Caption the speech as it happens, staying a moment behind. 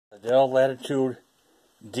The Dell Latitude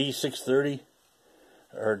d630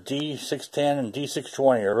 or d610 and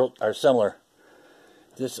d620 are similar.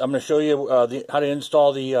 I'm going to show you how to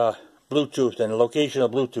install the Bluetooth and the location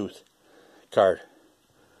of the Bluetooth card.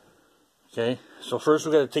 Okay, so first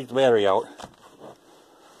we've got to take the battery out,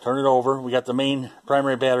 turn it over. We got the main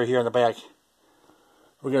primary battery here in the back.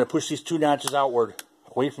 We're going to push these two notches outward,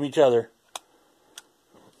 away from each other,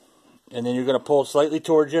 and then you're going to pull it slightly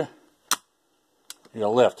towards you. You're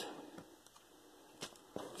going to lift.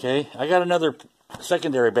 Okay, I got another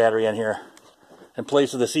secondary battery in here in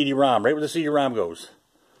place of the CD-ROM, right where the CD-ROM goes.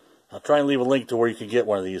 I'll try and leave a link to where you can get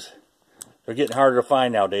one of these. They're getting harder to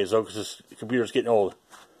find nowadays, though, because this computer's getting old.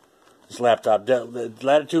 This laptop, the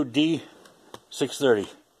Latitude d630.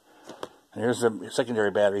 And here's the secondary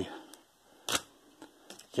battery.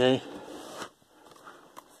 Okay.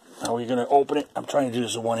 Now we're going to open it. I'm trying to do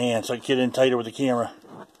this with one hand so I can get in tighter with the camera.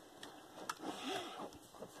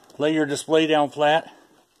 Lay your display down flat.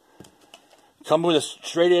 Come with a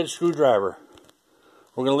straight edge screwdriver.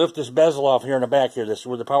 We're going to lift this bezel off here in the back here. This is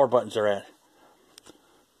where the power buttons are at.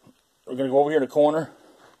 We're going to go over here in the corner.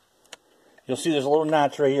 You'll see there's a little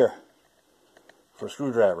notch right here for a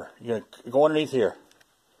screwdriver. You're going to go underneath here.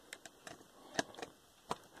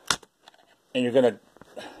 And you're going to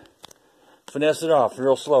finesse it off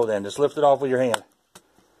real slow then. Just lift it off with your hand.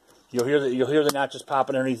 You'll hear the notches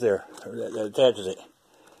popping underneath there. That attaches it.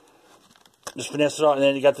 Just finesse it off, and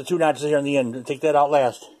then you got the two notches here in the end. Take that out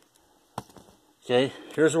last. Okay,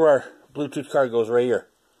 here's where our Bluetooth card goes, right here.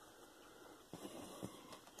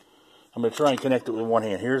 I'm going to try and connect it with one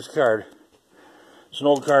hand. Here's the card. It's an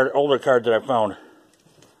older card that I found.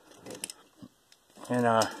 And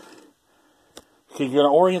okay, you're going to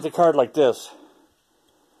orient the card like this.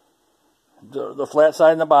 The flat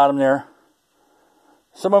side and the bottom there.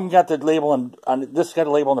 Some of them got the label on this got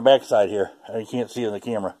a label on the back side here. You can't see it in the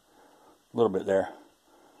camera. A little bit there.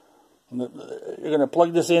 You're going to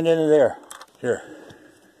plug this in and there. Here.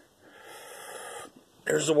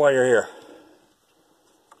 Here's the wire here.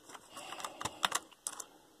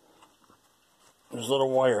 There's a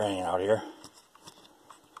little wire hanging out here.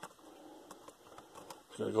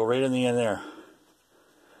 It's going to go right in the end there.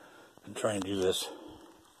 And try and do this.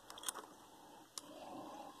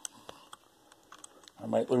 I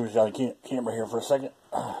might lose the camera here for a second.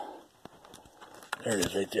 There it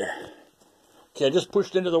is right there. Okay, I just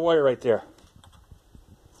pushed into the wire right there.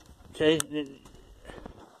 Okay,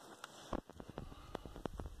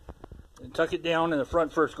 and tuck it down in the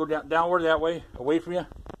front first. Go downward that way, away from you.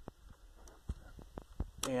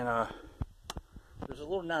 And there's a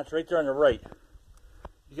little notch right there on the right.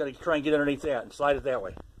 You got to try and get underneath that and slide it that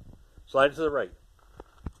way. Slide it to the right.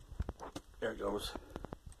 There it goes.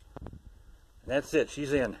 And that's it.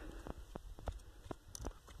 She's in.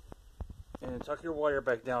 And tuck your wire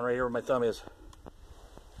back down right here where my thumb is.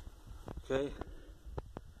 Okay.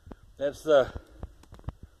 That's the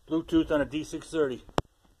Bluetooth on a d630.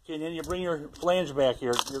 Okay, and then you bring your flange back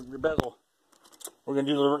here, your bezel. We're going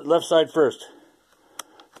to do the left side first.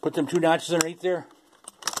 Put them two notches underneath there.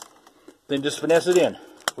 Then just finesse it in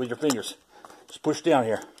with your fingers. Just push down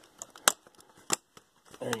here.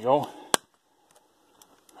 There you go.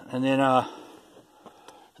 And then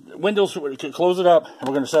Windows, close it up. And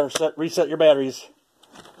we're going to reset your batteries.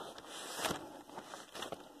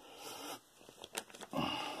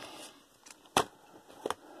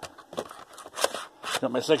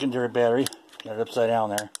 Got my secondary battery. Got it upside down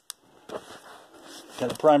there. Got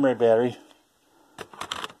the primary battery.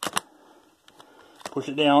 Push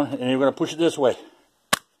it down, and you're going to push it this way.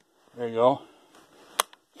 There you go.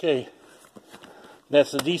 Okay. That's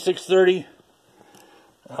the d630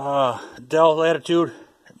 Dell Latitude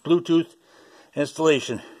Bluetooth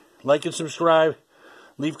installation. Like and subscribe.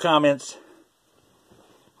 Leave comments.